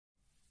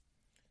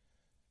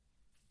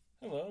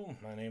Hello,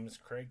 my name is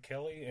Craig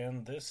Kelly,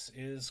 and this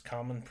is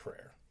Common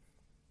Prayer.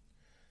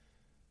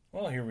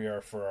 Well, here we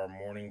are for our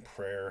morning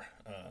prayer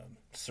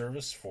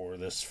service for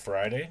this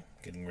Friday,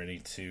 getting ready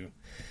to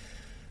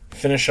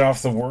finish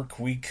off the work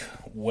week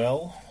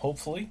well,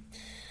 hopefully,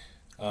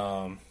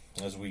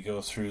 as we go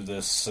through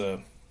this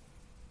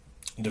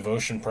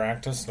devotion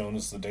practice known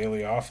as the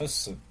Daily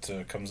Office.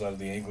 It comes out of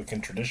the Anglican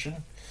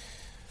tradition,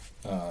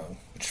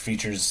 which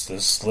features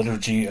this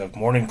liturgy of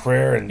morning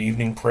prayer and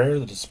evening prayer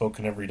that is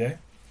spoken every day.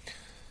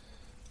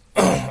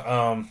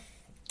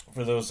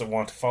 For those that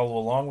want to follow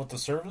along with the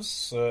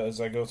service as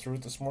I go through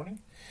it this morning,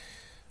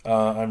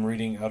 I'm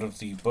reading out of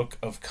the Book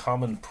of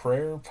Common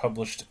Prayer,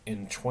 published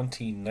in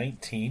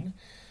 2019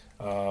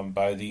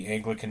 by the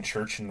Anglican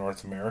Church in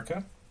North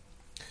America.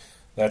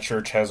 That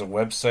church has a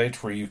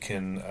website where you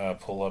can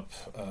pull up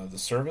the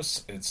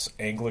service. It's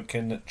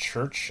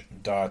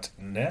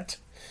anglicanchurch.net.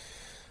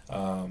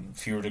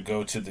 If you were to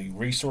go to the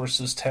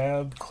Resources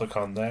tab, click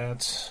on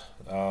that.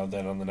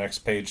 Then on the next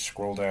page,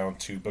 scroll down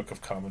to Book of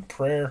Common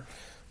Prayer,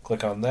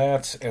 click on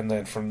that, and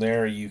then from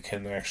there you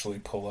can actually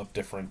pull up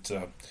different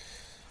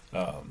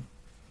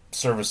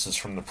services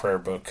from the prayer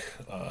book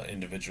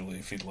individually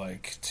if you'd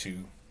like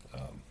to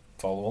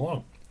follow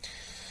along.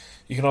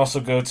 You can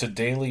also go to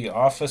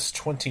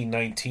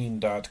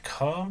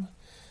dailyoffice2019.com.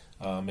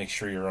 Make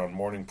sure you're on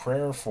morning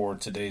prayer for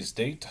today's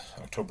date,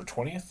 October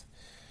 20th,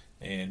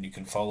 and you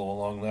can follow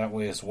along that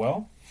way as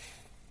well.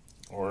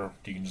 Or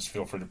you can just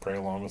feel free to pray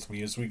along with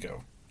me as we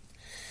go.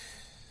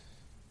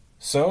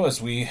 So,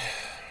 as we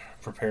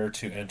prepare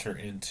to enter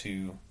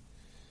into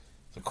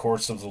the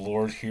courts of the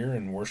Lord here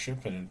in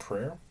worship and in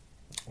prayer,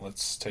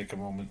 let's take a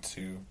moment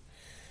to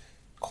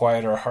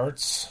quiet our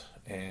hearts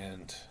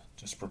and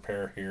just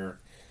prepare here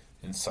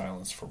in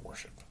silence for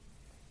worship.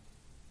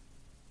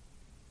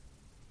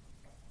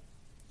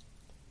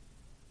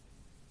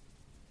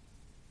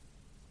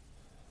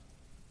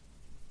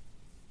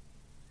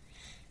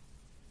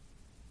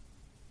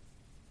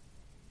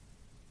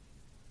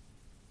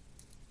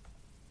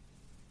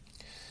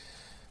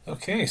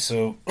 Okay,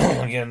 so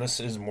again, this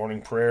is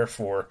morning prayer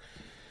for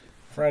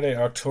Friday,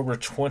 October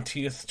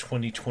 20th,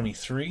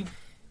 2023.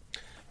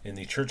 In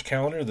the church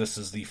calendar, this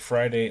is the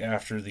Friday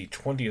after the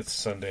 20th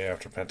Sunday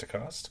after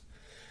Pentecost.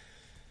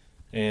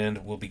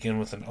 And we'll begin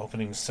with an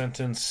opening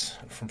sentence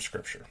from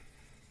Scripture.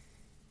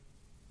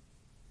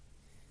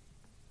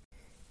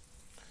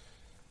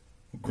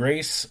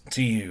 Grace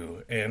to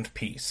you and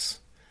peace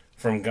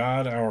from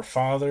God our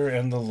Father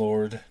and the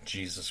Lord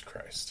Jesus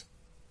Christ.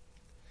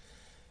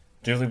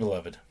 Dearly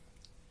beloved,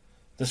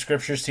 the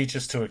Scriptures teach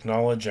us to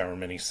acknowledge our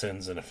many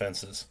sins and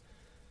offenses,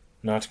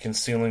 not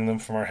concealing them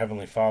from our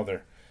Heavenly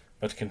Father,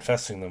 but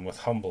confessing them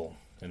with humble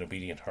and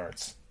obedient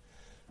hearts,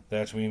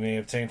 that we may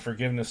obtain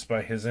forgiveness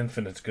by His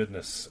infinite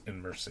goodness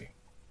and mercy.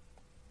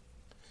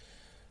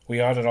 We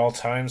ought at all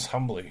times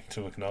humbly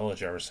to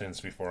acknowledge our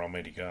sins before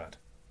Almighty God,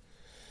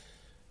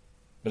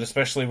 but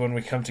especially when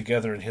we come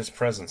together in His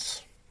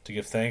presence to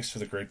give thanks for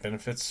the great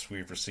benefits we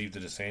have received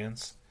at His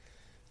hands,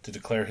 to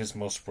declare His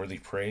most worthy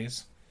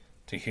praise,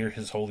 to hear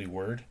His holy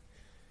word,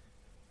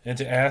 and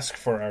to ask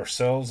for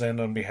ourselves and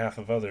on behalf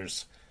of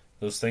others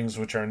those things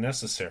which are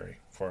necessary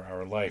for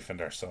our life and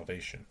our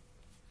salvation.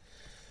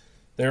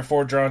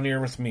 Therefore draw near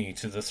with me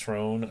to the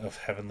throne of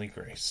heavenly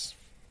grace.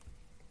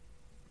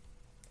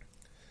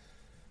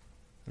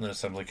 And let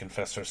us humbly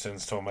confess our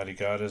sins to Almighty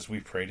God as we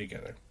pray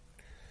together.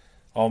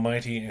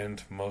 Almighty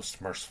and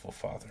most merciful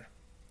Father,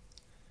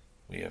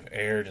 we have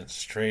erred and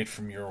strayed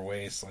from your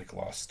ways like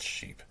lost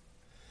sheep.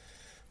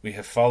 We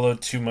have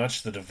followed too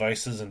much the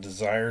devices and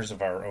desires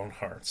of our own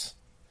hearts.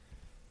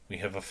 We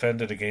have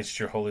offended against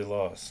your holy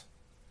laws.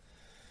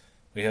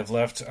 We have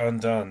left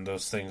undone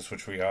those things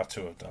which we ought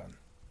to have done,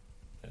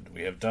 and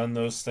we have done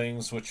those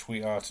things which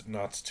we ought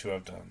not to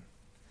have done.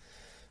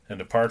 And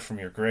apart from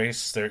your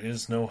grace, there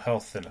is no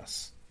health in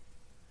us.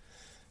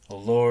 O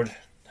Lord,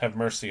 have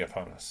mercy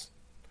upon us.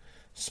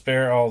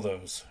 Spare all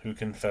those who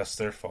confess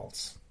their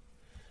faults.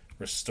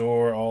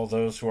 Restore all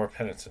those who are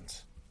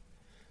penitent,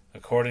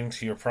 according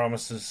to your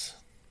promises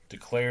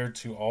declared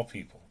to all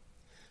people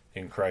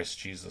in Christ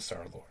Jesus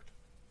our Lord.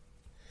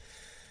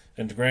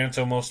 And grant,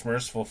 O most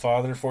merciful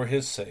Father, for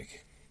His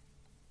sake,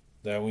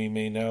 that we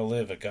may now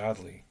live a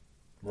godly,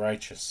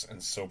 righteous,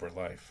 and sober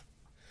life,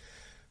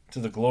 to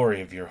the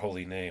glory of your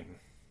holy name.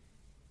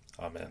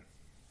 Amen.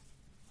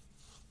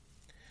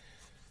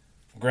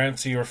 Grant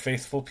to your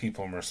faithful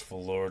people,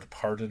 merciful Lord,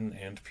 pardon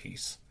and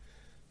peace,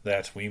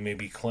 that we may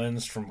be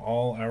cleansed from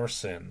all our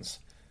sins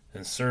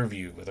and serve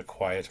you with a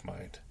quiet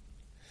mind.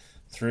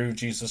 Through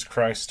Jesus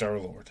Christ our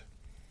Lord.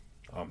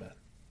 Amen.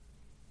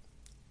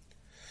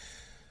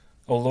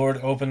 O Lord,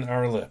 open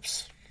our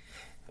lips,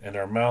 and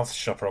our mouth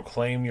shall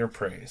proclaim your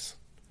praise.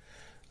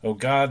 O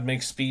God,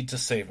 make speed to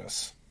save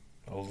us.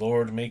 O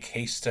Lord, make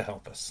haste to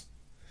help us.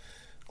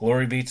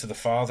 Glory be to the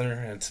Father,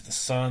 and to the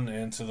Son,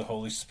 and to the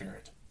Holy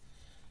Spirit,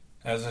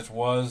 as it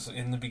was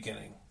in the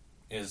beginning,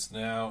 is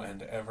now,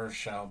 and ever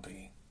shall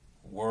be,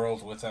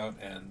 world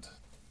without end.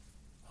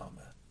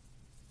 Amen.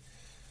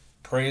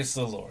 Praise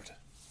the Lord.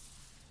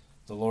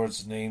 The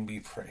Lord's name be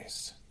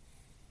praised.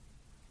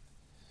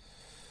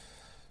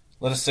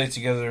 Let us say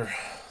together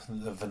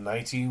the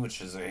Venite,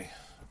 which is a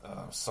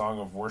song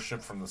of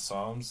worship from the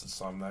Psalms,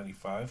 Psalm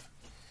 95.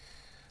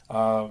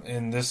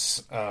 In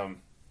this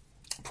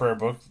prayer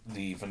book,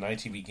 the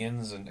Venite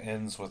begins and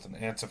ends with an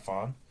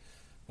antiphon,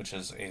 which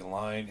is a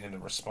line and a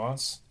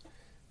response.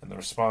 And the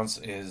response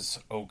is,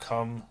 O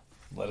come,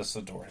 let us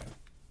adore him.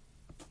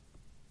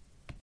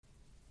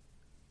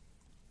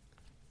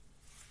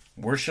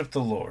 Worship the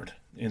Lord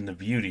in the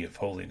beauty of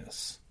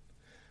holiness.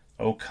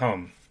 O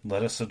come,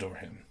 let us adore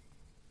him.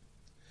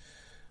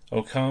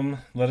 O come,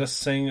 let us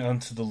sing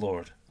unto the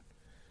Lord.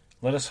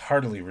 Let us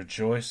heartily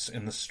rejoice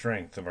in the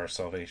strength of our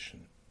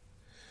salvation.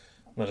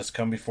 Let us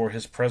come before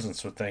his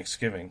presence with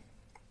thanksgiving,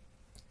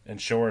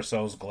 and show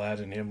ourselves glad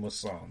in him with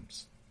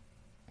psalms.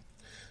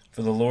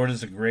 For the Lord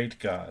is a great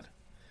God,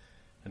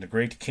 and a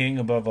great King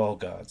above all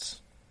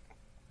gods.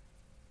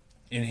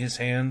 In his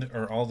hand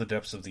are all the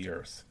depths of the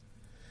earth,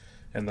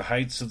 and the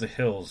heights of the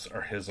hills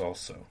are his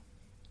also.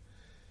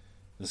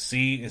 The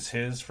sea is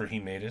his, for he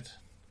made it,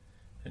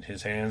 and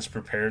his hands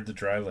prepared the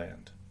dry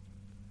land.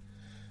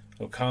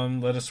 O come,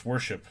 let us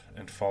worship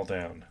and fall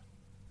down,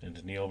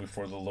 and kneel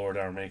before the Lord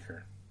our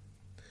Maker.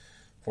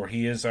 For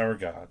he is our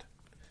God,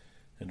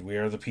 and we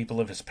are the people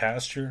of his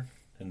pasture,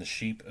 and the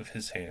sheep of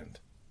his hand.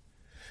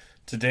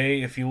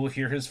 Today, if you will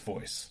hear his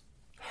voice,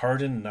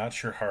 harden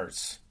not your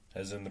hearts,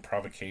 as in the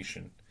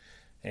provocation,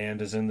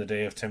 and as in the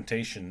day of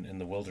temptation in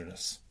the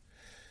wilderness,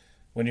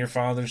 when your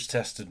fathers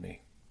tested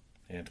me,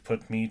 and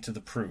put me to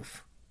the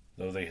proof,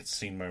 though they had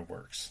seen my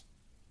works.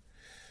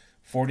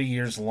 40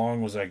 years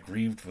long was I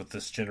grieved with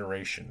this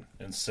generation,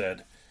 and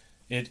said,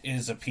 It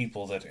is a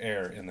people that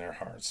err in their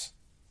hearts,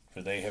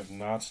 for they have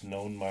not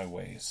known my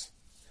ways,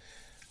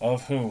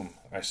 of whom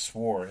I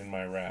swore in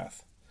my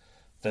wrath,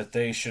 that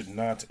they should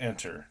not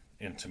enter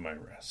into my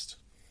rest.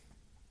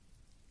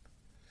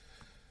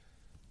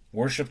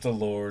 Worship the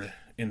Lord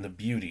in the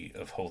beauty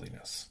of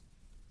holiness.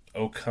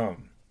 O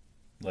come,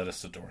 let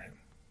us adore him.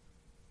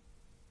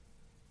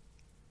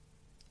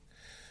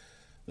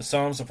 The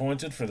Psalms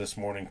appointed for this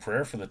morning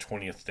prayer for the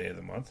 20th day of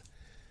the month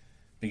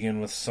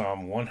begin with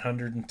Psalm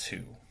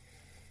 102.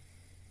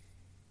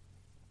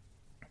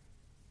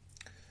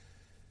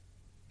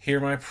 Hear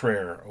my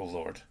prayer, O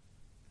Lord,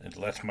 and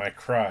let my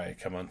cry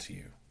come unto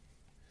you.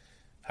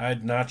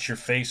 Hide not your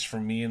face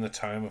from me in the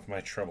time of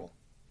my trouble.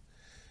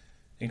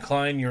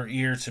 Incline your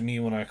ear to me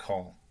when I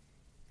call.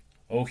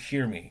 O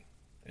hear me,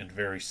 and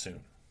very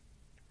soon.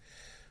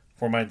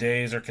 For my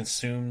days are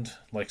consumed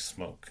like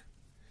smoke,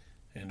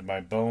 and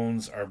my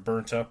bones are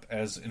burnt up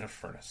as in a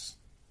furnace.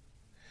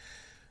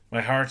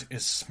 My heart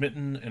is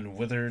smitten and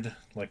withered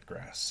like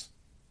grass,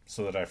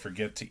 so that I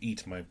forget to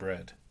eat my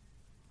bread.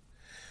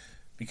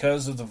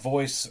 Because of the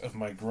voice of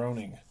my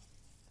groaning,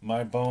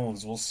 my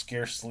bones will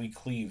scarcely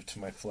cleave to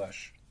my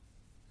flesh.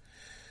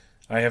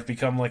 I have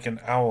become like an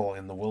owl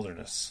in the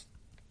wilderness,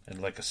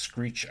 and like a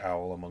screech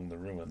owl among the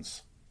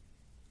ruins.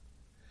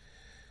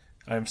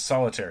 I am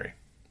solitary,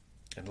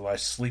 and lie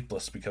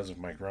sleepless because of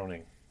my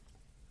groaning.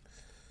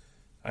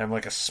 I am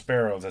like a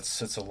sparrow that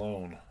sits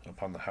alone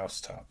upon the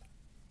housetop.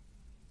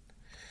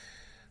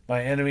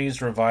 My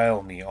enemies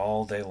revile me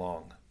all day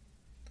long,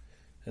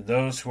 and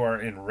those who are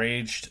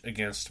enraged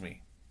against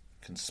me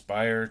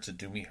conspire to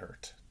do me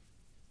hurt.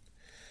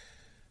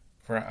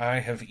 For I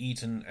have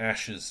eaten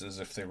ashes as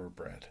if they were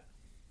bread,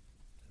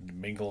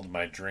 and mingled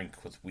my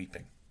drink with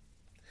weeping,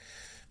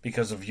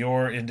 because of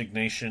your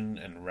indignation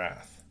and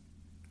wrath,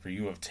 for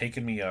you have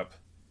taken me up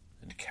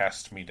and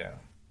cast me down.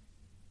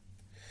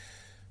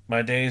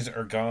 My days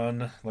are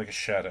gone like a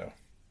shadow,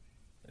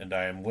 and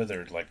I am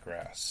withered like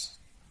grass.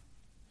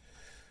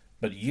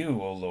 But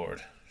you, O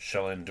Lord,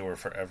 shall endure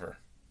forever,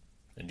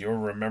 and your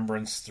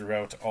remembrance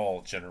throughout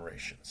all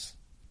generations.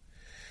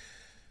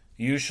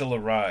 You shall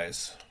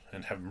arise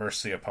and have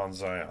mercy upon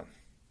Zion,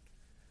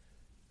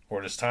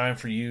 for it is time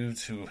for you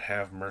to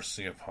have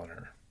mercy upon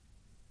her.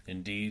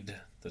 Indeed,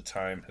 the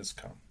time has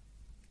come.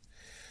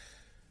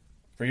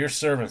 For your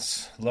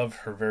servants love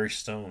her very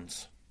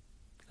stones,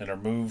 and are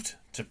moved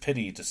to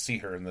pity to see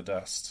her in the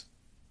dust.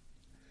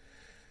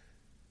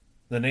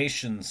 The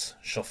nations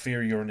shall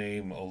fear your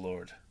name, O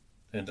Lord,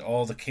 and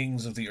all the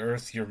kings of the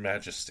earth your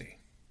majesty,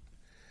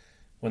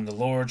 when the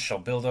Lord shall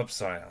build up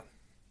Zion,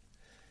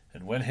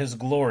 and when his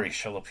glory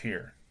shall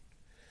appear,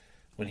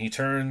 when he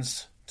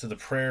turns to the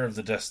prayer of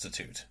the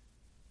destitute,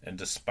 and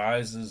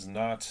despises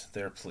not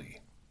their plea.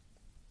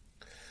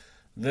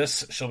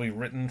 This shall be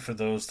written for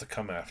those that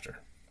come after,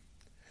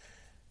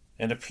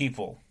 and a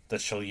people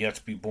that shall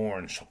yet be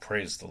born shall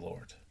praise the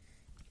Lord.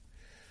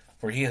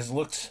 For he has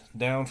looked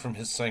down from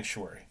his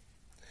sanctuary.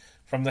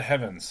 From the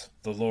heavens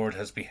the Lord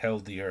has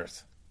beheld the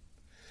earth,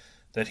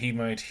 that he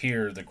might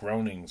hear the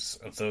groanings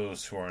of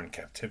those who are in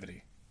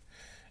captivity,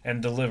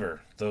 and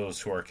deliver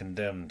those who are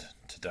condemned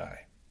to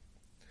die,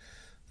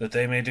 that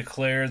they may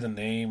declare the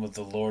name of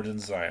the Lord in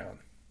Zion,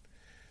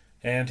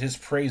 and his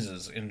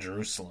praises in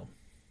Jerusalem,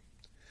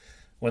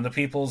 when the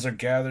peoples are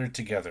gathered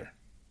together,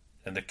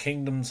 and the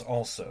kingdoms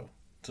also,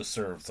 to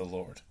serve the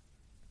Lord.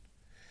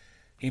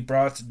 He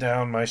brought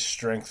down my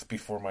strength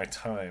before my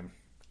time,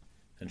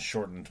 and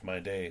shortened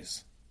my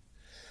days.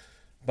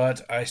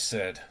 But I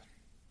said,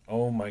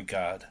 O my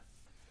God,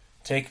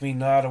 take me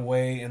not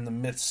away in the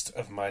midst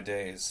of my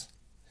days,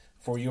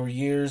 for your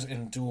years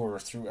endure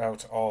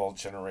throughout all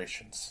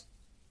generations.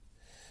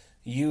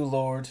 You,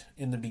 Lord,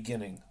 in the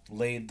beginning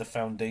laid the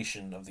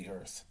foundation of the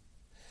earth,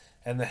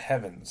 and the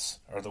heavens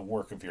are the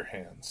work of your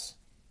hands.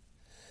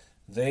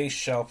 They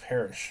shall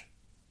perish,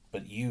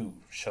 but you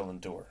shall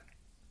endure.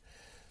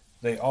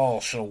 They all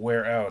shall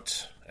wear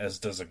out as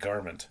does a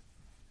garment,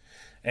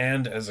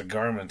 and as a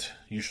garment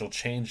you shall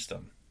change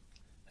them,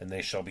 and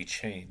they shall be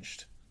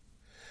changed.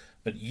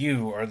 But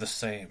you are the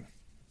same,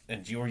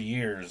 and your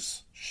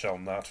years shall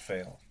not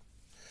fail.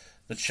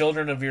 The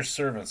children of your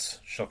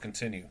servants shall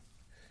continue,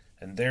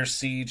 and their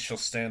seed shall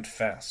stand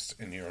fast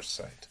in your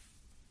sight.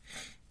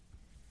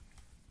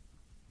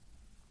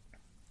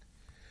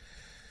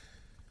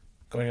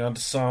 Going on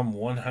to Psalm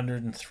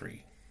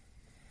 103.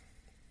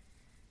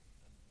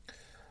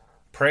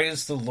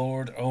 Praise the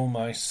Lord, O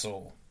my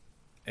soul,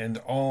 and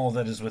all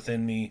that is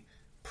within me,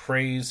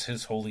 praise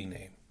his holy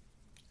name.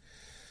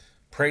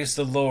 Praise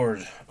the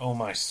Lord, O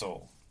my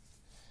soul,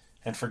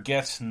 and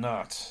forget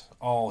not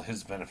all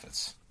his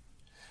benefits,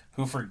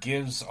 who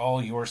forgives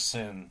all your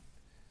sin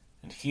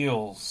and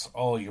heals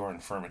all your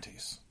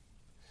infirmities,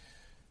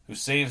 who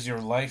saves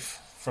your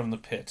life from the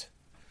pit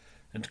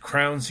and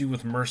crowns you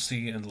with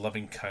mercy and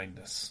loving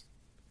kindness,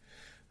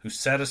 who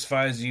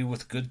satisfies you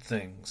with good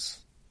things,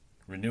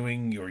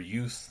 renewing your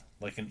youth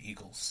like an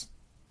eagle's.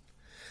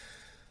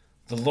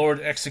 The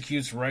Lord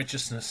executes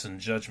righteousness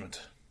and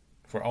judgment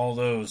for all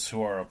those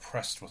who are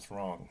oppressed with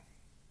wrong.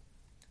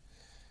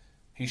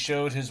 He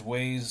showed his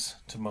ways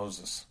to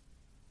Moses,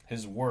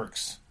 his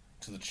works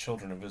to the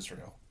children of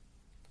Israel.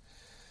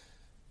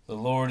 The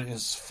Lord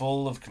is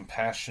full of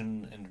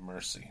compassion and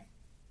mercy,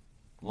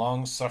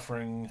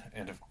 long-suffering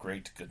and of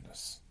great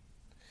goodness.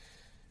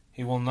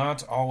 He will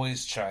not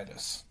always chide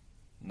us,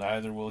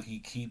 neither will he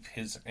keep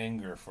his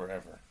anger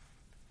forever.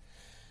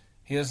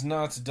 He has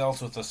not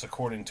dealt with us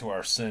according to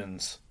our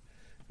sins,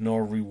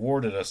 nor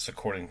rewarded us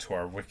according to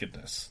our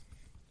wickedness.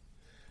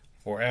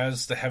 For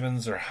as the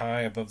heavens are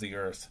high above the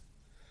earth,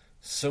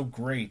 so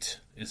great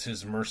is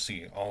his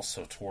mercy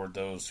also toward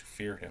those who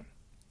fear him.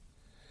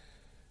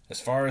 As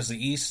far as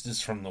the east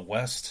is from the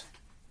west,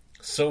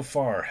 so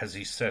far has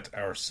he set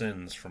our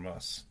sins from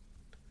us.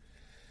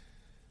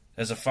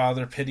 As a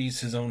father pities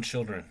his own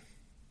children,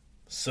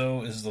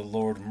 so is the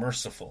Lord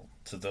merciful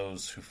to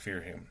those who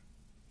fear him.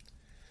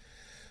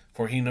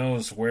 For he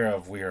knows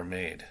whereof we are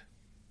made.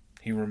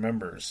 He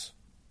remembers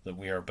that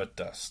we are but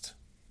dust.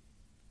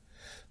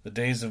 The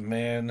days of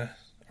man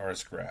are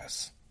as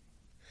grass.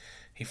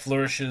 He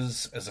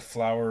flourishes as a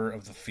flower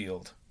of the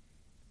field.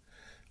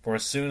 For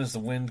as soon as the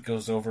wind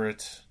goes over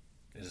it,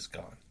 it is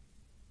gone,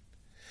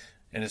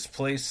 and its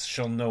place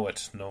shall know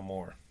it no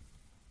more.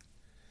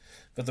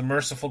 But the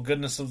merciful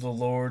goodness of the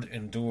Lord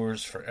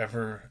endures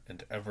forever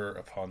and ever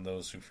upon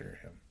those who fear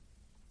him,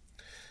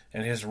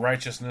 and his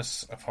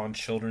righteousness upon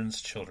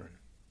children's children,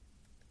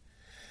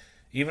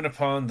 even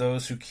upon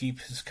those who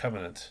keep his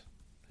covenant,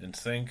 and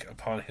think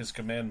upon his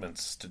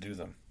commandments to do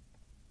them.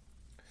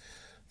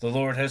 The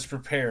Lord has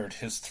prepared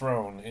his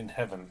throne in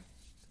heaven,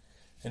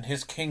 and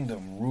his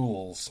kingdom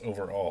rules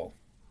over all.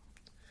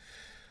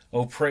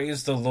 O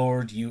praise the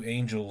Lord, you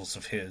angels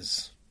of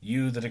his,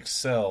 you that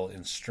excel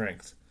in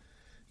strength,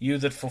 you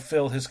that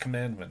fulfill his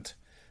commandment,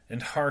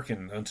 and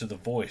hearken unto the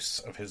voice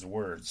of his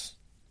words.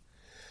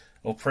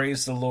 O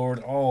praise the Lord,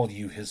 all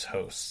you his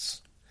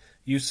hosts,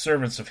 you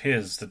servants of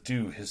his that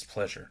do his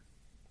pleasure.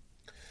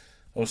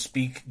 O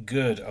speak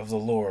good of the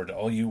Lord,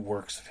 all you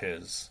works of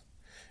his,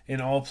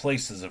 in all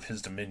places of his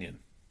dominion.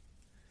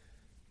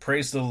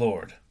 Praise the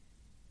Lord,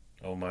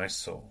 O my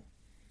soul.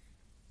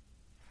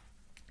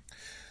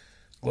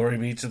 Glory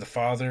be to the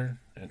Father,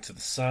 and to the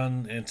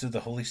Son, and to the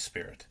Holy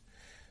Spirit,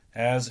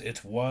 as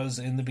it was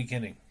in the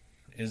beginning,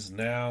 is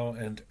now,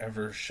 and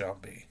ever shall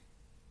be,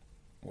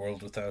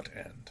 world without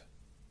end.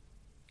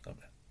 Amen.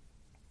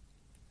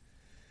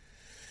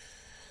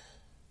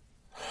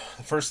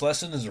 The first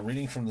lesson is a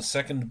reading from the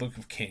second book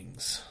of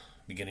Kings,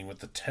 beginning with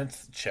the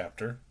 10th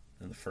chapter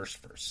and the first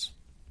verse.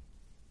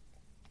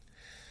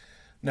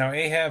 Now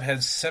Ahab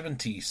had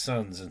 70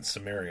 sons in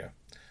Samaria.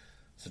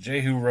 So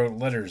Jehu wrote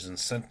letters and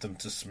sent them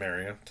to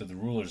Samaria, to the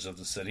rulers of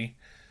the city,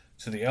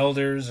 to the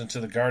elders, and to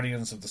the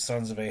guardians of the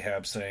sons of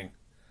Ahab, saying,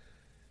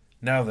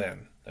 Now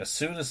then, as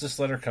soon as this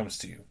letter comes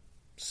to you,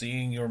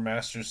 seeing your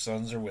master's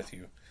sons are with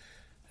you,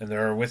 and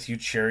there are with you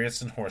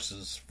chariots and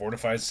horses,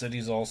 fortified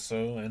cities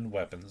also, and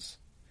weapons,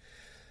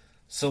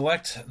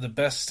 select the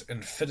best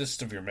and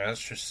fittest of your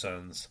master's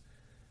sons,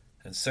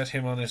 and set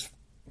him on his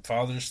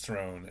father's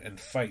throne, and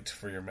fight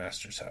for your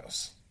master's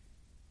house.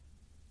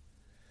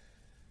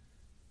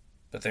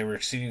 But they were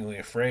exceedingly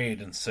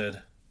afraid, and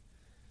said,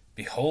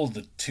 Behold,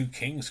 the 2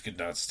 kings could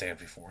not stand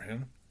before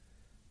him.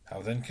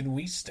 How then can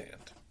we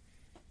stand?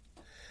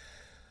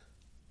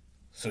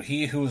 So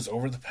he who was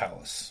over the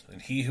palace,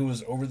 and he who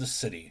was over the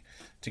city,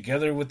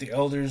 together with the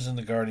elders and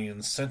the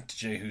guardians, sent to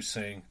Jehu,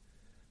 saying,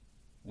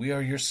 We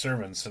are your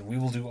servants, and we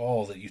will do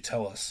all that you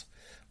tell us.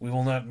 We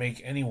will not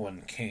make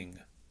anyone king.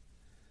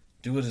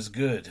 Do what is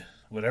good,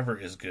 whatever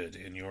is good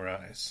in your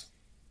eyes."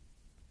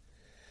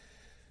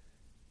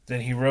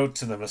 Then he wrote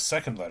to them a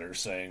second letter,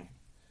 saying,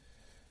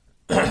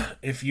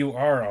 "If you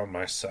are on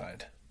my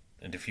side,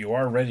 and if you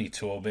are ready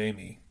to obey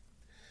me,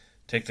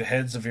 take the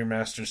heads of your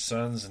master's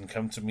sons and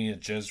come to me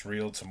at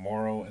Jezreel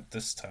tomorrow at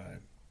this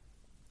time."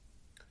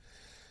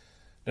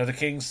 Now the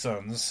king's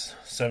sons,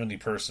 70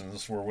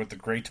 persons, were with the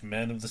great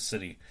men of the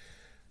city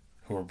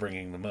who were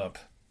bringing them up.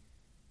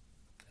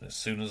 And as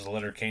soon as the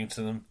letter came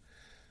to them,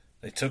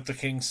 they took the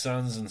king's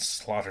sons and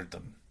slaughtered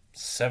them,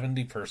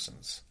 70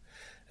 persons,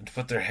 and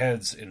put their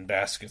heads in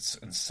baskets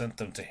and sent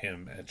them to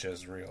him at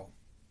Jezreel.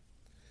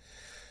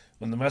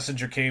 When the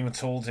messenger came and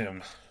told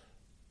him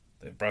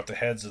they brought the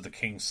heads of the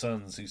king's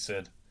sons, he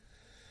said,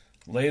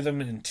 "Lay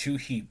them in 2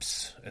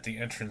 heaps at the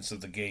entrance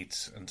of the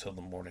gate until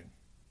the morning."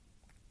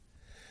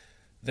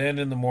 Then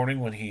in the morning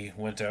when he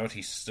went out,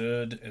 he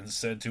stood and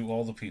said to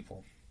all the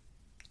people,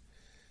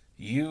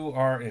 "You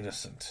are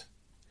innocent.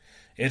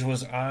 It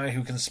was I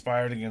who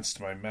conspired against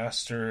my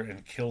master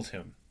and killed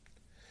him.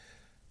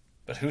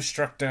 But who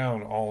struck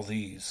down all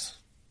these?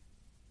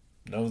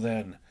 Know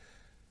then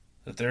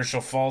that there shall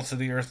fall to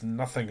the earth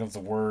nothing of the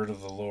word of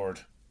the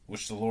Lord,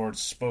 which the Lord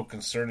spoke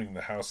concerning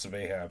the house of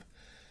Ahab.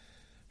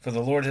 For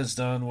the Lord has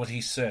done what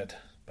he said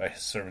by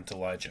his servant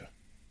Elijah."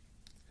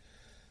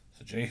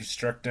 So Jehu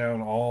struck down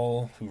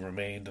all who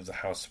remained of the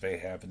house of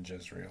Ahab in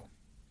Jezreel,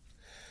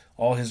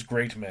 all his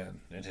great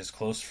men and his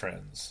close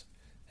friends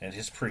and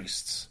his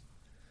priests,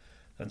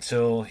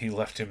 until he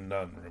left him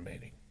none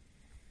remaining.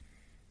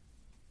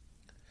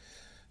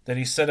 Then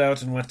he set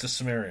out and went to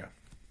Samaria.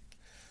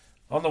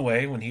 On the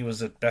way, when he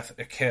was at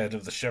Beth-Eked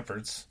of the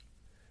shepherds,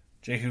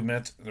 Jehu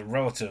met the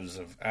relatives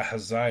of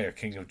Ahaziah,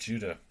 king of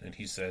Judah, and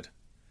he said,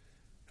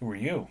 "Who are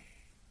you?"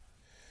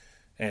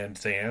 And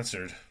they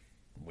answered,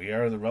 "We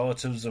are the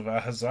relatives of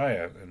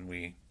Ahaziah, and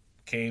we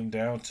came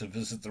down to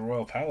visit the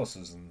royal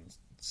palaces and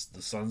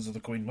the sons of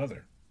the queen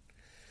mother."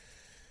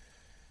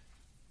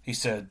 He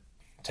said,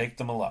 "Take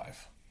them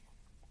alive."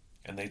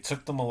 And they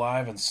took them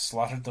alive and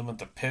slaughtered them at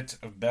the pit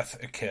of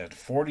Beth-Eked,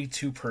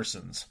 42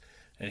 persons,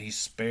 and he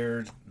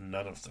spared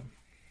none of them.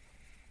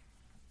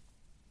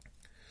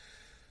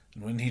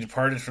 And when he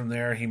departed from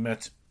there, he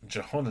met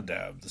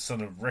Jehonadab, the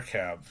son of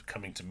Rechab,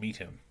 coming to meet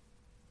him.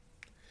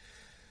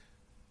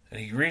 And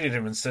he greeted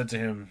him and said to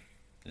him,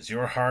 "Is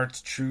your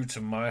heart true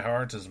to my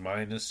heart as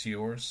mine is to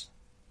yours?"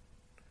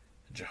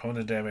 And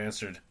Jehonadab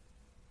answered,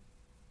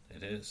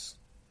 "It is."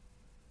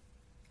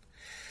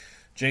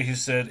 Jehu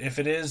said, "If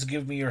it is,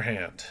 give me your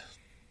hand."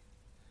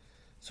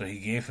 So he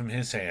gave him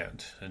his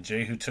hand, and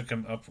Jehu took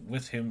him up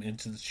with him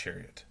into the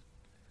chariot.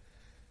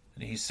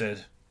 And he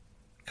said,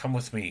 "Come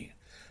with me,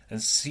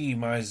 and see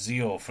my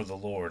zeal for the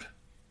Lord."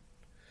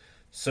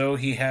 So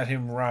he had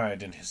him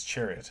ride in his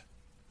chariot.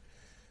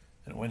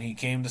 And when he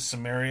came to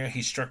Samaria,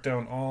 he struck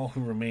down all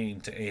who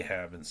remained to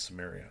Ahab in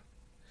Samaria,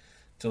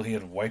 till he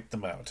had wiped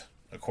them out,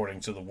 according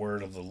to the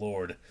word of the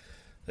Lord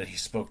that he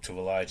spoke to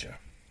Elijah.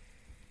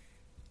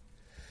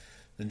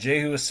 Then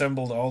Jehu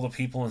assembled all the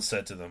people and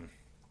said to them,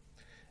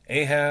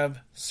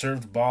 "Ahab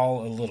served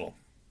Baal a little,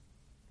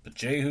 but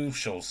Jehu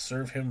shall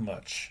serve him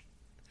much.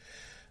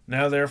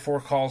 Now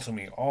therefore call to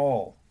me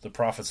all the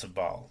prophets of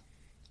Baal,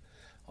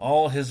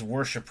 all his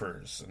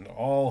worshippers, and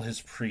all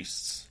his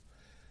priests.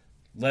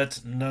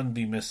 Let none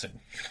be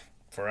missing,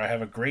 for I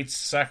have a great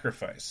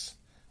sacrifice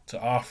to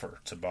offer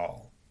to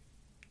Baal.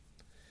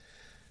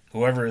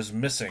 Whoever is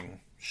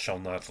missing shall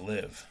not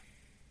live."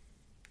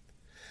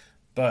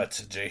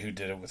 But Jehu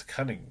did it with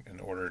cunning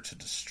in order to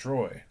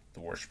destroy the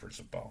worshippers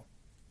of Baal.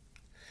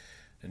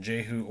 And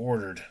Jehu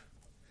ordered,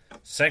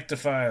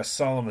 "Sanctify a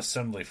solemn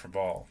assembly for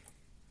Baal."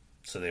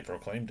 So they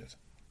proclaimed it.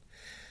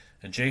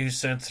 And Jehu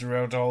sent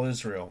throughout all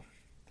Israel,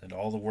 and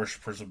all the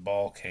worshippers of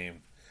Baal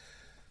came,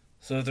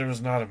 so that there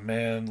was not a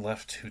man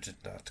left who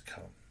did not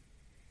come.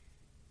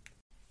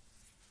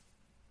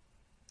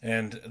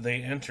 And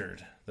they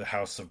entered the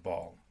house of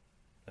Baal,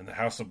 and the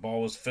house of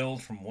Baal was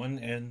filled from one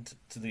end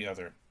to the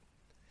other.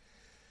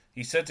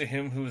 He said to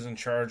him who was in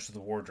charge of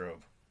the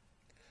wardrobe,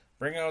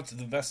 "Bring out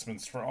the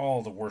vestments for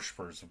all the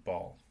worshippers of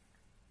Baal."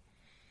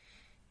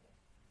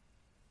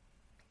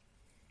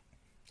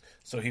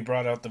 So he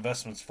brought out the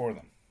vestments for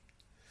them.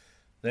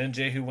 Then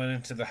Jehu went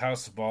into the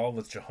house of Baal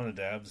with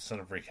Jehonadab, the son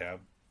of Rechab,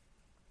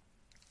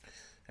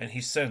 and he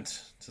said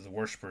to the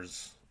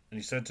worshippers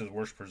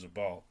of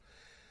Baal,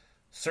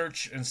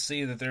 "Search and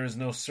see that there is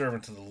no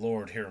servant of the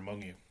Lord here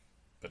among you,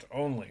 but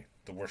only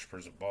the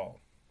worshippers of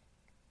Baal."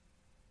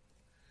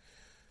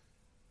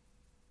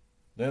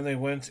 Then they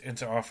went in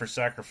to offer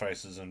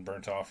sacrifices and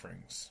burnt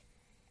offerings.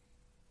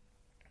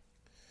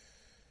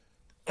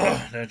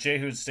 Now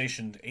Jehu had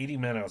stationed 80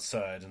 men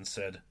outside, and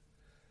said,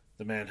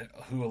 "The man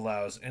who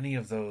allows any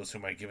of those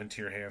whom I give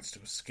into your hands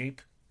to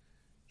escape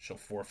shall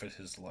forfeit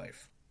his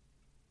life."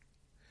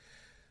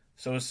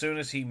 So as soon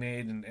as he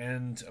made an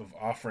end of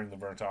offering the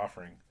burnt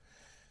offering,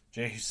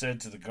 Jehu said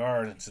to the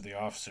guard and to the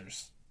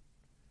officers,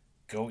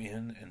 "Go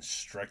in and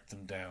strike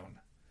them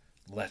down,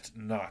 let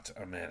not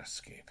a man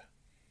escape.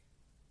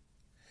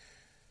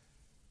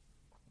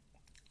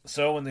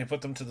 So when they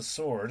put them to the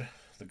sword,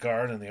 the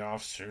guard and the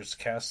officers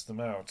cast them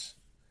out,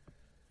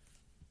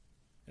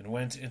 and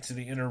went into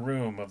the inner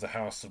room of the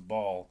house of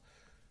Baal,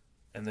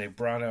 and they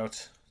brought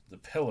out the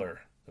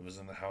pillar that was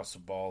in the house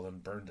of Baal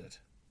and burned it.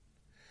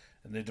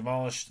 And they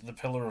demolished the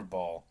pillar of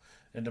Baal,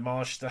 and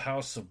demolished the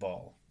house of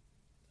Baal,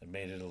 and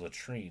made it a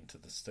latrine to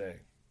this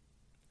day.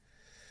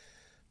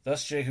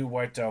 Thus Jehu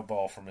wiped out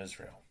Baal from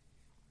Israel.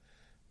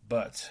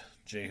 But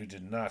Jehu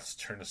did not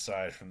turn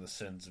aside from the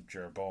sins of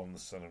Jeroboam the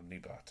son of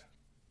Nebat,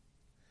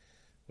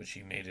 which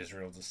he made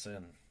Israel to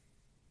sin.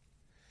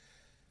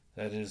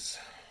 That is,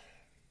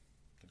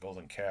 the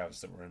golden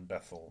calves that were in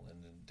Bethel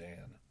and in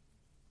Dan.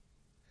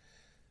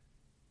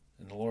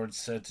 And the Lord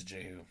said to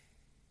Jehu,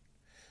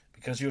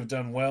 because you have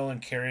done well in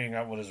carrying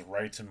out what is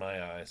right in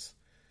my eyes,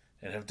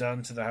 and have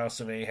done to the house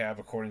of Ahab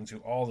according to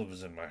all that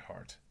was in my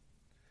heart,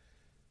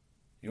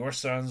 your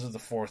sons of the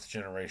 4th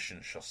generation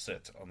shall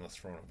sit on the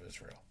throne of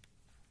Israel.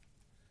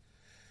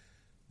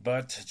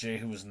 But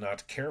Jehu was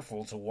not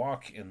careful to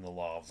walk in the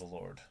law of the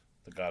Lord,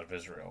 the God of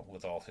Israel,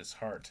 with all his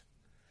heart.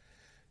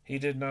 He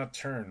did not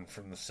turn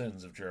from the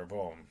sins of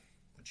Jeroboam,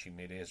 which he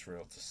made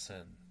Israel to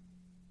sin.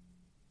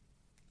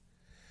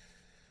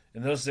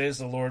 In those days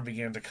the Lord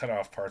began to cut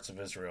off parts of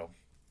Israel.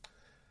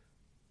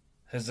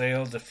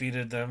 Hazael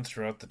defeated them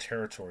throughout the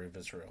territory of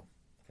Israel,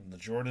 from the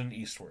Jordan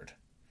eastward,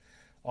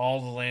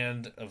 all the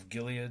land of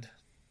Gilead,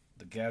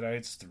 the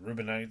Gadites, the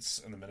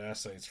Reubenites, and the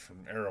Manassites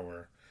from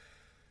Aroer,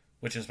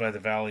 which is by the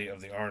valley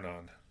of the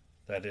Arnon,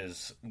 that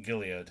is,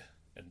 Gilead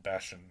and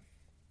Bashan.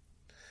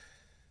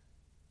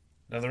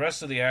 Now the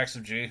rest of the acts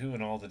of Jehu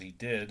and all that he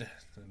did,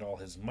 and all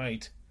his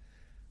might,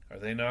 are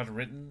they not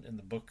written in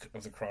the book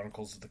of the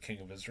Chronicles of the king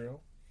of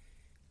Israel?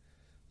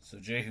 So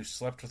Jehu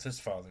slept with his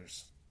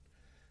fathers,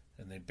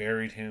 and they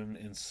buried him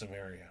in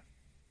Samaria.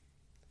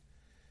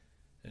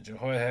 And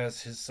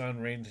Jehoahaz his son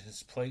reigned in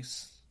his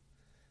place.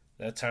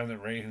 That time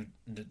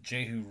that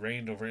Jehu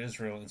reigned over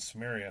Israel in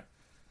Samaria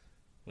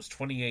was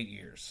 28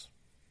 years.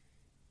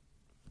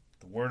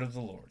 The word of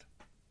the Lord.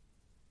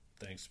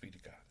 Thanks be to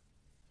God.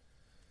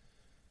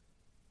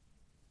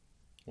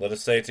 Let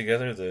us say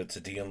together the Te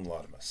Deum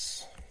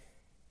Laudamus.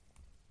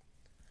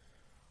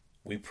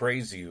 We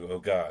praise you, O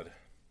God.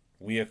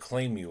 We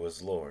acclaim you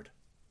as Lord.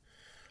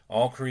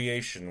 All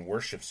creation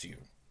worships you,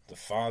 the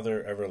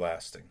Father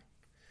everlasting.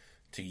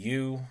 To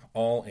you,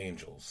 all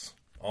angels,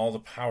 all the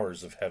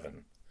powers of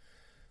heaven,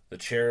 the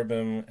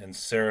cherubim and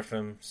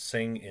seraphim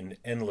sing in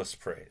endless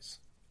praise.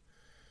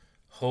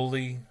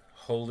 Holy,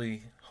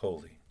 holy,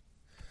 holy,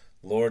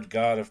 Lord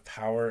God of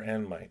power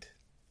and might.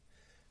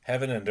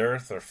 Heaven and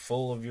earth are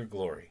full of your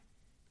glory.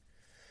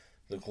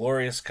 The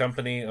glorious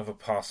company of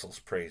apostles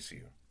praise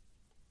you.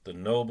 The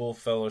noble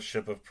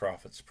fellowship of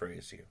prophets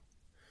praise you.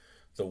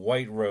 The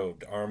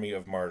white-robed army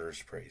of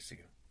martyrs praise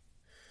you.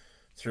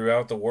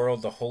 Throughout the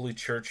world the Holy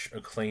Church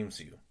acclaims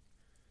you.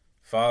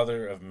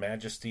 Father of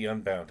majesty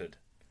unbounded,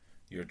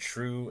 your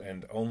true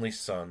and only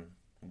Son,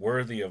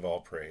 worthy of all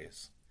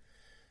praise,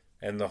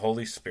 and the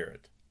Holy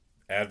Spirit,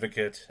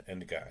 advocate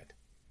and guide.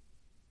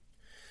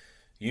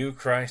 You,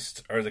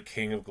 Christ, are the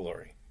King of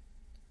glory,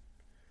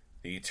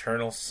 the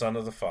eternal Son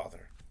of the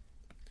Father.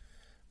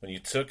 When you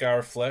took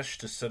our flesh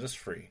to set us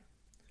free,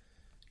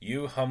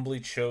 you humbly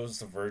chose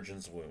the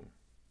Virgin's womb.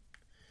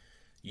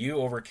 You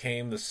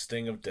overcame the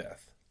sting of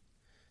death,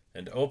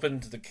 and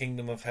opened the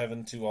kingdom of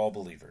heaven to all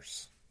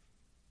believers.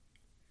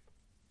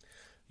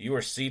 You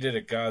are seated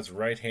at God's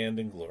right hand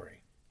in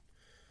glory.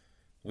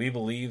 We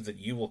believe that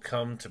you will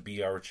come to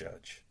be our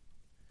judge.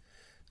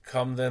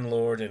 Come then,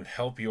 Lord, and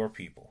help your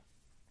people,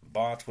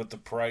 bought with the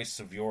price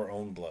of your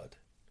own blood,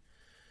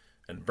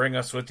 and bring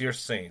us with your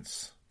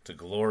saints to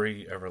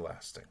glory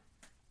everlasting.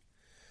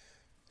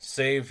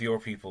 Save your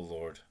people,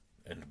 Lord,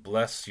 and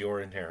bless your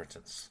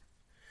inheritance.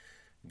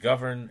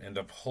 Govern and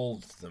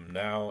uphold them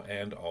now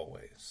and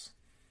always.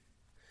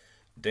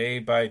 Day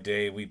by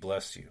day we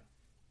bless you.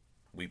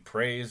 We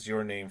praise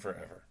your name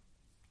forever.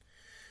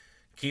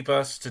 Keep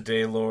us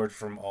today, Lord,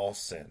 from all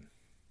sin.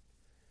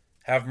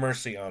 Have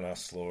mercy on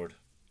us, Lord.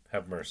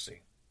 Have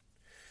mercy.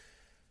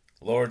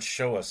 Lord,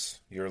 show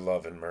us your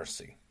love and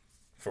mercy,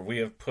 for we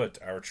have put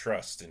our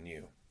trust in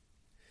you.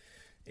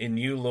 In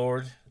you,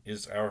 Lord,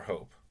 is our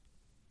hope.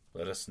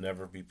 Let us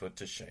never be put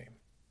to shame.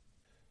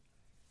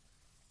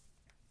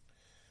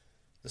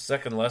 The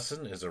second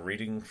lesson is a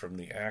reading from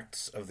the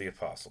Acts of the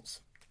Apostles,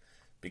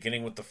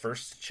 beginning with the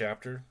first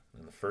chapter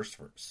and the first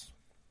verse.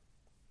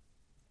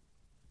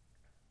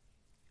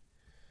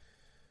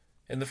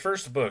 In the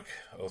first book,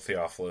 O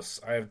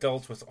Theophilus, I have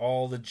dealt with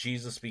all that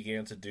Jesus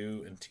began to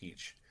do and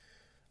teach,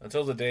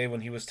 until the day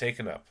when he was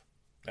taken up,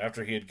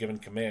 after he had given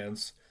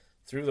commands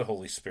through the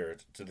Holy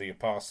Spirit to the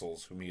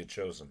apostles whom he had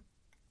chosen.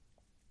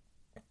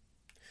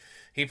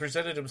 He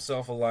presented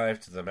himself alive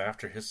to them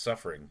after his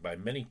suffering by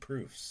many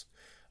proofs,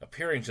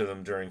 appearing to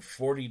them during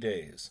 40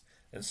 days,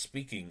 and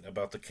speaking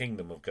about the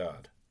kingdom of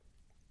God.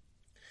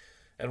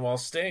 And while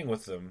staying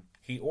with them,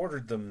 he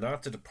ordered them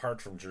not to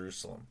depart from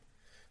Jerusalem,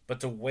 but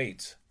to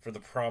wait for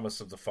the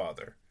promise of the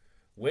Father,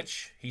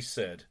 which, he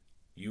said,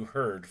 you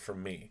heard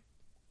from me.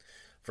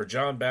 For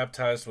John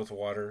baptized with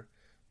water,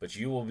 but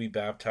you will be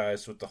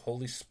baptized with the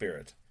Holy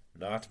Spirit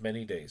not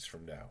many days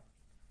from now."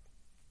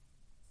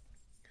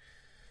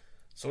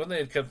 So when they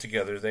had come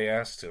together, they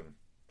asked him,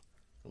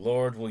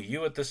 "Lord, will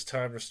you at this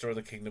time restore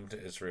the kingdom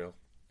to Israel?"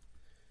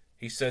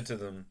 He said to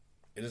them,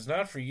 "It is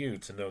not for you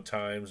to know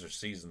times or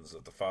seasons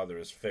that the Father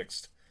has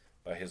fixed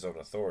by his own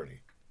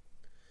authority.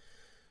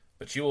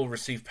 But you will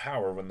receive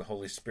power when the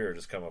Holy Spirit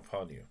has come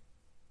upon you,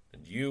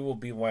 and you will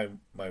be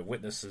my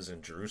witnesses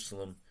in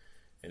Jerusalem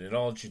and in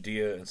all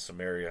Judea and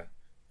Samaria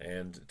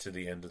and to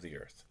the end of the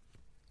earth."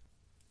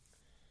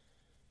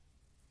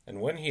 And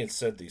when he had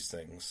said these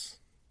things,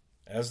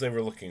 as they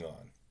were looking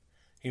on,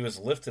 he was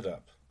lifted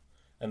up,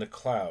 and a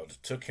cloud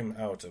took him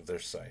out of their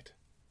sight.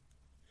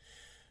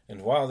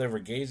 And while they were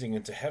gazing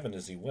into heaven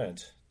as he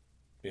went,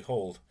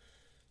 behold,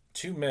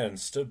 2 men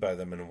stood by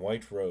them in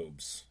white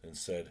robes, and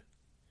said,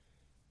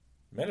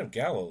 "Men of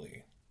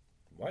Galilee,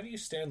 why do you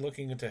stand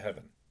looking into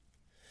heaven?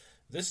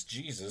 This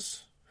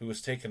Jesus, who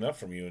was taken up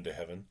from you into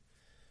heaven,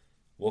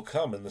 will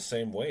come in the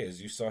same way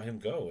as you saw him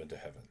go into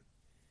heaven."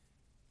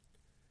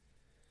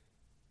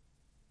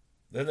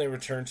 Then they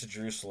returned to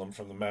Jerusalem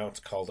from the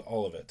mount called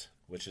Olivet,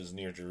 which is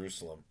near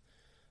Jerusalem,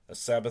 a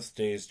Sabbath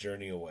day's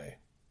journey away.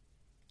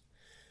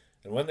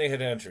 And when they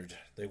had entered,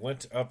 they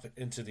went up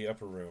into the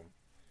upper room,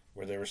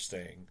 where they were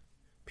staying,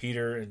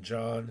 Peter and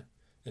John,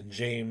 and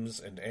James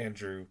and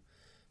Andrew,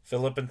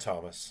 Philip and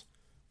Thomas,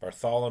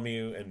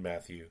 Bartholomew and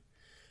Matthew,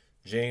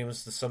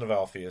 James the son of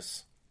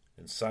Alphaeus,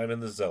 and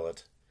Simon the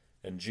Zealot,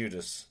 and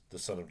Judas the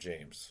son of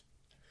James.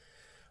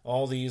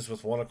 All these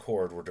with one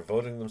accord were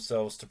devoting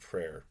themselves to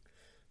prayer,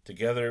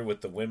 together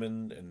with the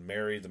women and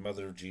Mary the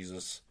mother of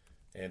Jesus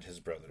and his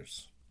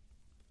brothers.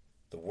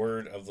 The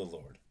word of the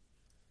Lord.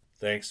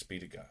 Thanks be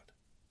to God.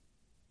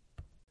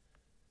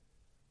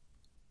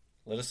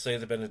 Let us say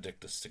the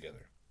Benedictus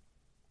together.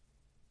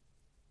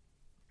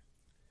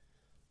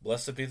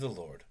 Blessed be the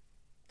Lord,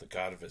 the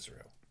God of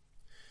Israel.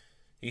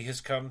 He has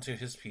come to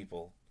his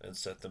people and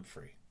set them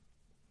free.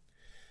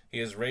 He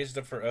has raised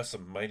up for us a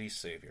mighty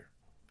Savior,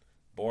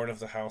 born of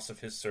the house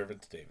of his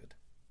servant David.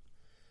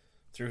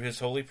 Through his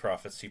holy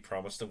prophets he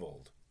promised of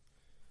old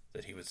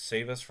that he would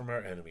save us from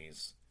our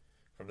enemies,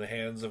 from the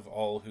hands of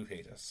all who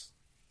hate us.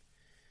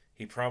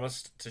 He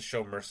promised to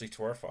show mercy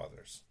to our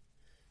fathers,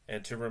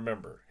 and to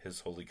remember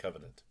his holy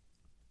covenant.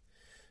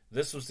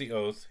 This was the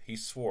oath he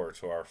swore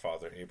to our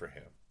father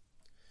Abraham,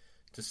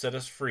 to set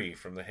us free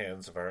from the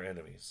hands of our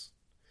enemies,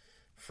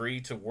 free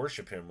to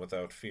worship him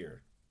without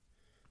fear,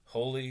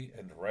 holy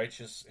and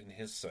righteous in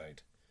his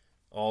sight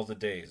all the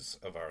days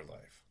of our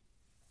life.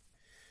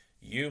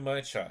 You,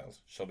 my child,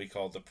 shall be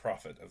called the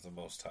prophet of the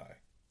Most High,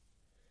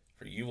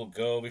 for you will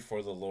go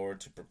before the Lord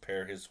to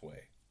prepare his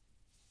way,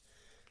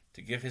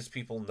 to give his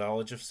people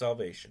knowledge of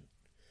salvation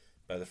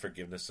by the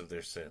forgiveness of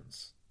their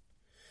sins.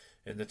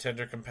 In the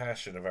tender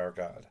compassion of our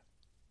God,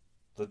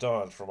 the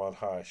dawn from on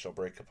high shall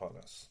break upon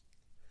us,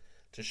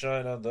 to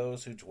shine on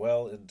those who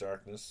dwell in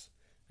darkness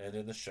and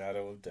in the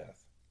shadow of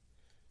death,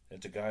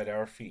 and to guide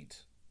our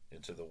feet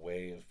into the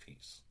way of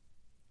peace.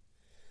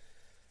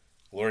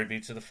 Glory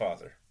be to the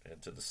Father,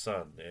 and to the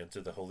Son, and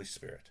to the Holy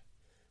Spirit,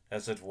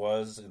 as it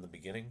was in the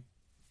beginning,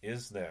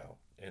 is now,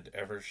 and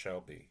ever shall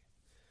be,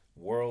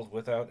 world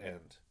without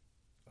end.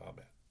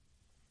 Amen.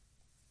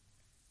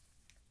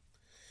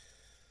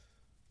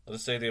 Let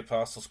us say the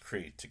Apostles'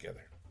 Creed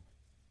together.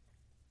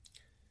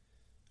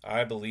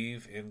 I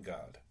believe in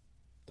God,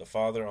 the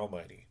Father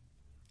Almighty,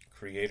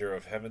 creator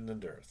of heaven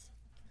and earth.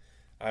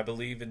 I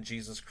believe in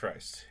Jesus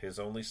Christ, his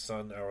only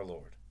Son, our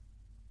Lord.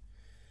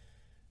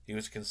 He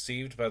was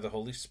conceived by the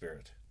Holy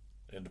Spirit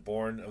and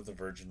born of the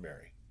Virgin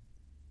Mary.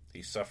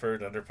 He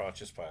suffered under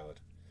Pontius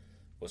Pilate,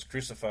 was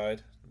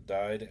crucified,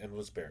 died, and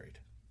was buried.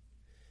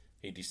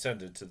 He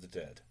descended to the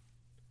dead.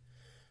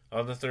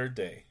 On the 3rd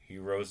day he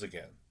rose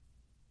again.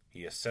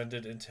 He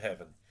ascended into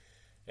heaven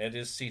and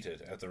is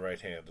seated at the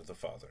right hand of the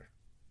Father.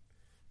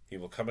 He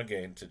will come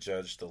again to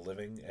judge the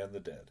living and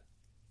the dead.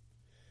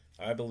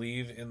 I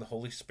believe in the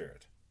Holy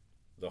Spirit,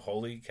 the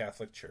Holy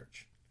Catholic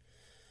Church,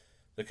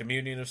 the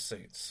communion of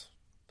saints,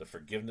 the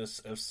forgiveness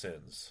of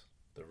sins,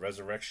 the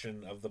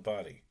resurrection of the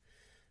body,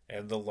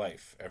 and the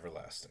life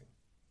everlasting.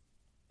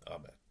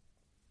 Amen.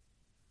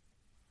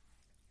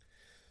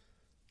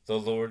 The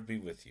Lord be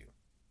with you,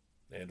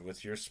 and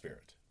with your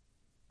spirit.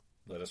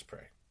 Let us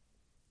pray.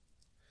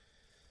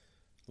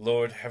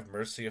 Lord, have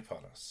mercy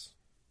upon us.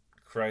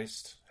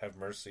 Christ, have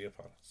mercy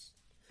upon us.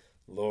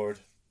 Lord,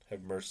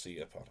 have mercy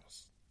upon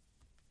us.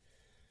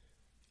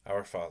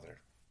 Our Father,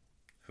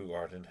 who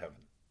art in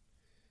heaven,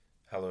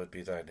 hallowed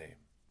be thy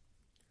name.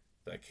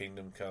 Thy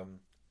kingdom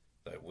come,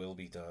 thy will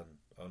be done,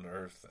 on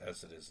earth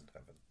as it is in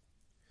heaven.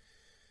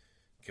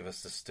 Give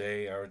us this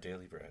day our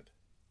daily bread,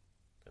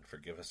 and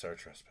forgive us our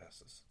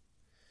trespasses,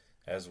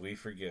 as we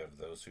forgive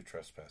those who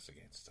trespass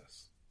against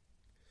us.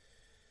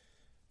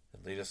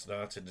 And lead us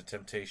not into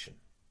temptation,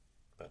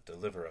 but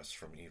deliver us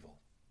from evil.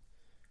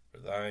 For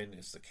thine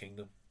is the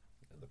kingdom,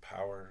 and the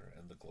power,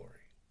 and the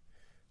glory,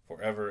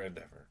 forever and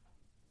ever.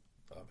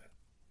 Amen.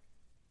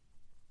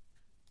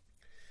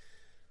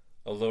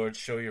 O Lord,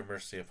 show your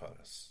mercy upon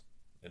us,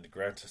 and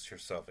grant us your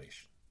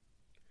salvation.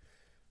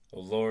 O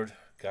Lord,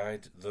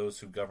 guide those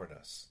who govern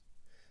us,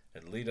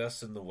 and lead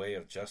us in the way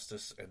of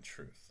justice and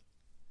truth.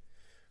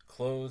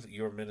 Clothe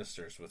your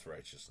ministers with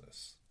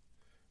righteousness,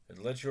 and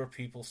let your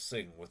people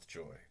sing with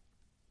joy.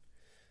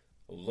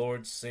 O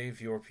Lord,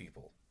 save your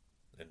people,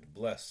 and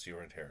bless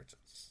your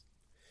inheritance.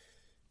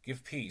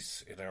 Give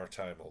peace in our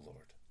time, O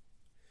Lord,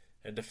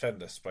 and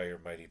defend us by your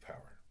mighty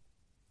power.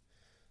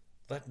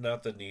 Let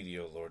not the needy,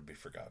 O Lord, be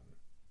forgotten,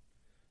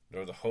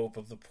 nor the hope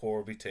of the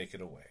poor be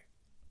taken away.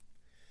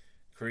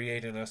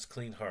 Create in us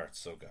clean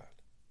hearts, O God,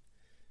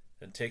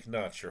 and take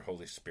not your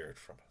Holy Spirit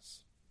from us.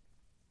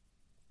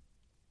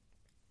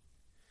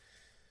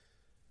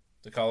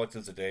 The Collect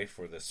of the Day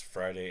for this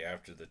Friday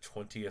after the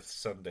 20th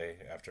Sunday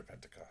after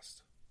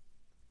Pentecost.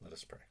 Let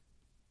us pray.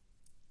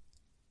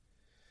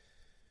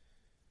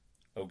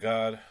 O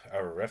God,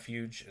 our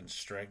refuge and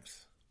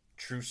strength,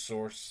 true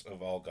source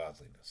of all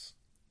godliness,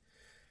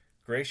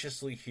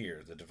 graciously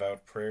hear the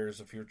devout prayers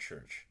of your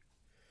Church,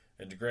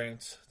 and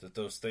grant that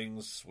those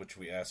things which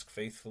we ask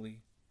faithfully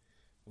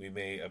we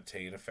may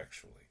obtain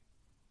effectually.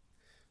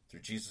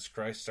 Through Jesus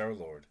Christ our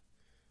Lord,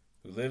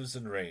 who lives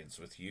and reigns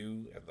with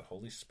you and the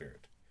Holy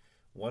Spirit,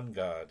 one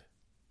God,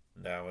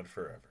 now and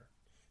forever.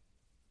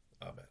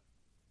 Amen.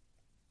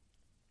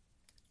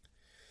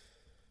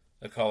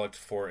 A Collect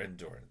for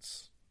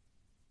Endurance.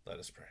 Let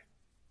us pray.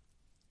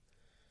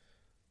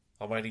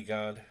 Almighty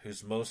God,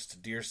 whose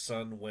most dear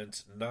Son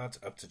went not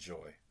up to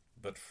joy,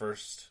 but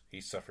first he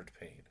suffered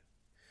pain,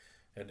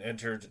 and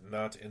entered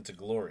not into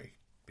glory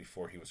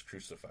before he was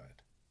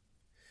crucified,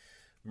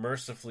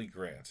 mercifully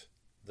grant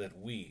that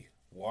we,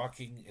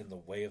 walking in the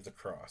way of the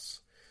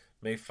cross,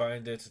 may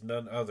find it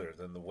none other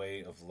than the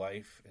way of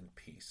life and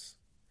peace.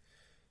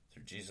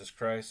 Through Jesus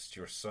Christ,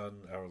 your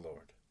Son, our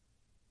Lord.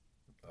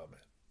 Amen.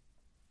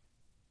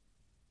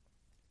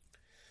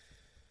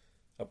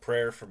 A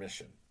prayer for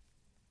mission.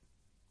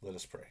 Let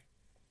us pray.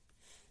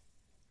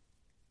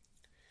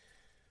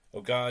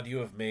 O God, you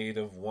have made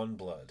of one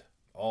blood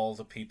all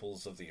the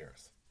peoples of the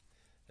earth,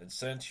 and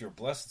sent your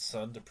blessed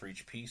Son to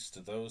preach peace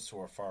to those who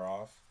are far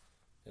off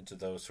and to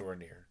those who are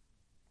near.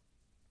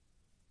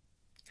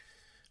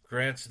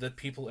 Grant that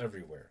people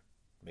everywhere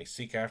may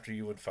seek after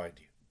you and find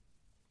you.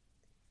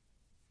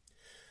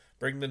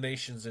 Bring the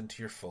nations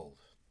into your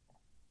fold.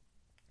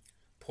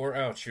 Pour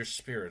out your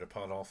Spirit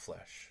upon all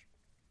flesh,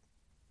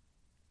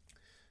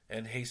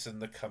 and hasten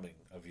the coming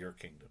of your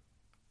kingdom.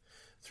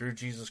 Through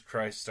Jesus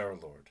Christ our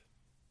Lord.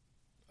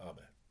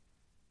 Amen.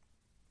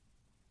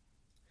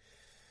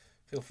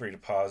 Feel free to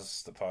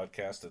pause the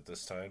podcast at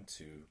this time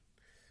to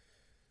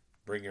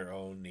bring your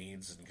own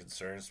needs and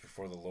concerns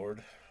before the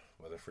Lord,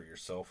 whether for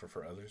yourself or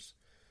for others.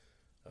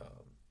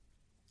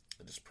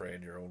 And just pray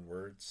in your own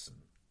words,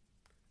 and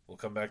we'll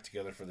come back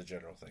together for the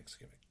general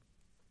Thanksgiving.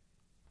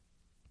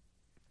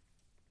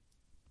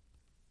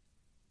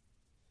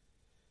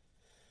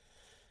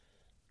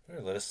 All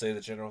right, let us say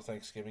the general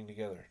Thanksgiving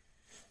together.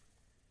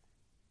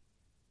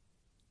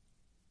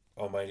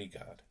 Almighty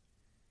God,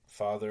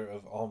 Father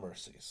of all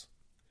mercies,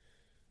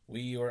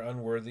 we, your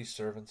unworthy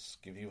servants,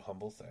 give you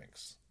humble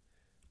thanks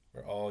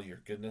for all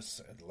your goodness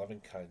and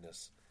loving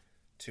kindness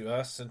to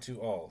us and to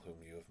all whom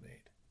you have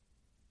made.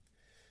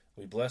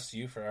 We bless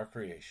you for our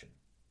creation,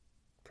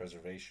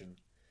 preservation,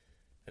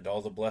 and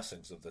all the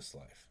blessings of this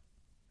life,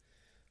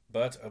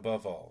 but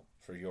above all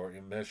for your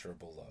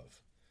immeasurable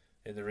love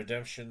in the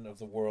redemption of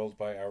the world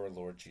by our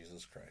Lord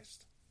Jesus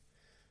Christ,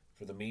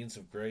 for the means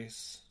of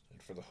grace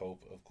and for the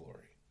hope of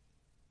glory.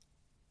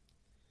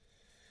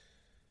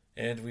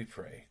 And we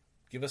pray,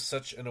 give us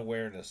such an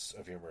awareness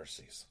of your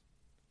mercies,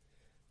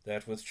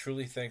 that with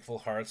truly thankful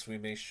hearts we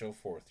may show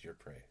forth your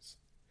praise,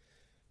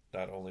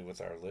 not only with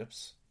our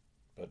lips,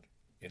 but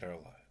in our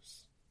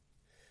lives,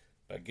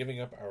 by giving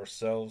up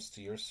ourselves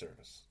to your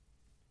service,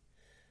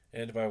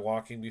 and by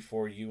walking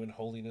before you in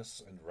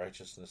holiness and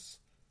righteousness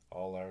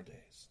all our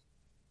days.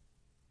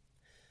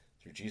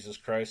 Through Jesus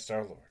Christ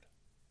our Lord,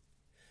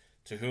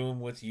 to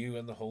whom with you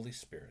and the Holy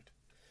Spirit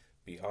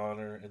be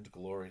honor and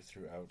glory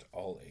throughout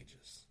all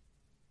ages.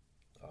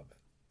 Amen.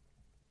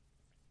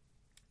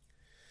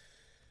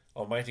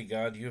 Almighty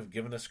God, you have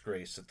given us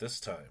grace at this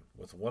time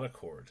with one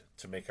accord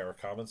to make our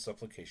common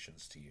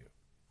supplications to you.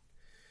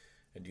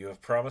 And you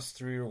have promised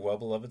through your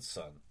well-beloved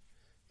Son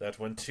that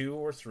when 2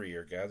 or 3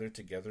 are gathered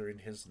together in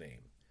his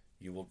name,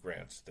 you will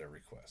grant their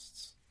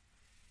requests.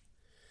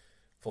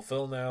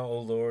 Fulfill now, O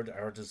Lord,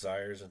 our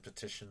desires and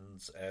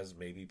petitions as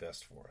may be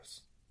best for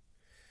us,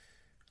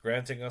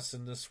 granting us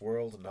in this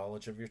world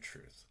knowledge of your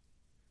truth,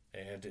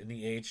 and in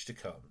the age to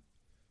come,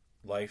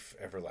 life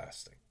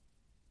everlasting.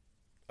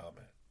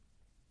 Amen.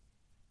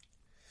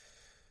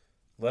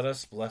 Let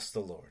us bless the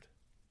Lord.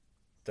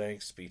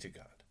 Thanks be to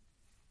God.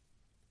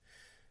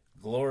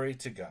 Glory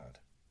to God,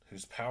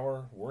 whose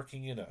power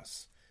working in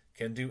us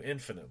can do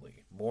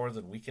infinitely more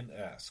than we can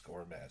ask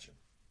or imagine.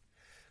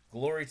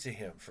 Glory to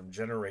him from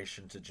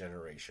generation to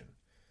generation,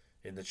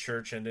 in the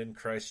Church and in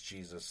Christ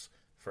Jesus,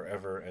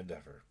 forever and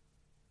ever.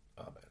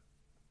 Amen.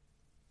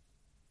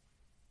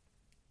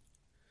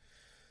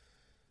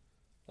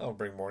 I'll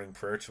bring morning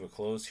prayer to a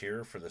close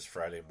here for this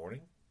Friday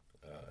morning.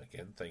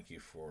 Again, thank you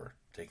for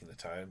taking the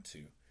time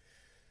to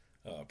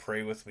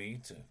pray with me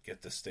to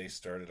get this day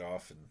started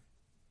off in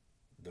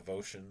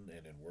devotion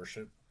and in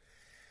worship.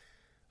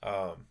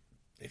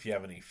 If you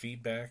have any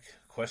feedback,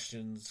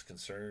 questions,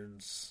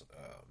 concerns,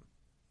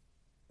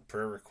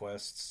 prayer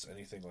requests,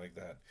 anything like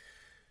that,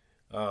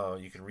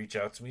 you can reach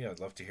out to me. I'd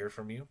love to hear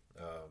from you.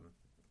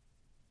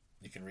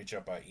 You can reach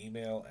out by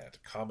email at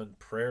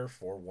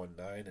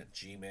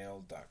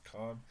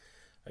commonprayer419@gmail.com.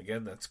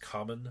 Again, that's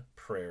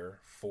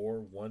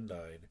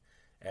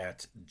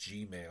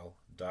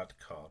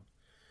commonprayer419@gmail.com.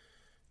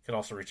 You can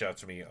also reach out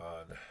to me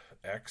on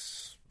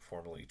X,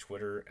 formerly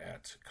Twitter,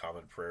 at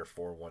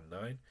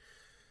commonprayer419.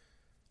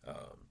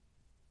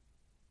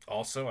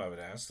 Also, I would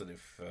ask that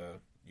if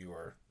you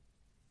are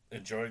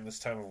enjoying this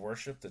time of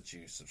worship, that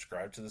you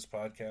subscribe to this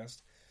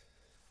podcast.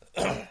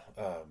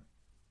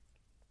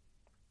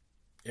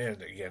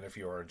 And again, if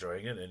you are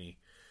enjoying it, any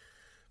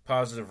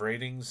positive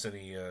ratings,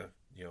 any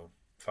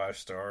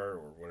 5-star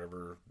or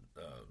whatever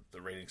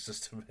the rating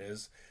system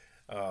is,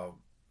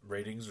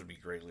 ratings would be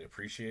greatly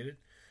appreciated.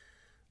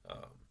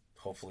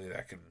 Hopefully,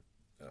 that can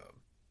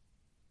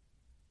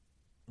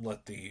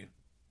let the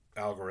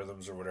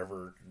algorithms or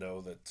whatever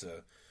know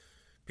that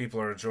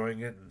people are enjoying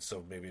it, and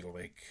so maybe it'll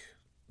make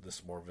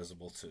this more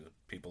visible to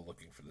people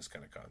looking for this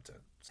kind of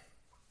content.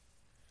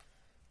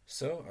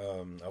 So,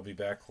 I'll be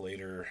back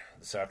later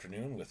this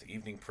afternoon with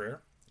evening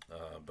prayer.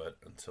 But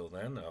until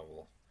then, I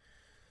will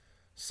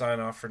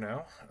sign off for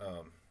now.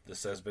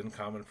 This has been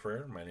Common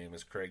Prayer. My name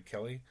is Craig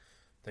Kelly.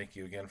 Thank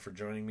you again for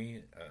joining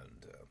me,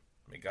 and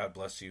may God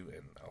bless you,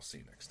 and I'll see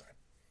you next time.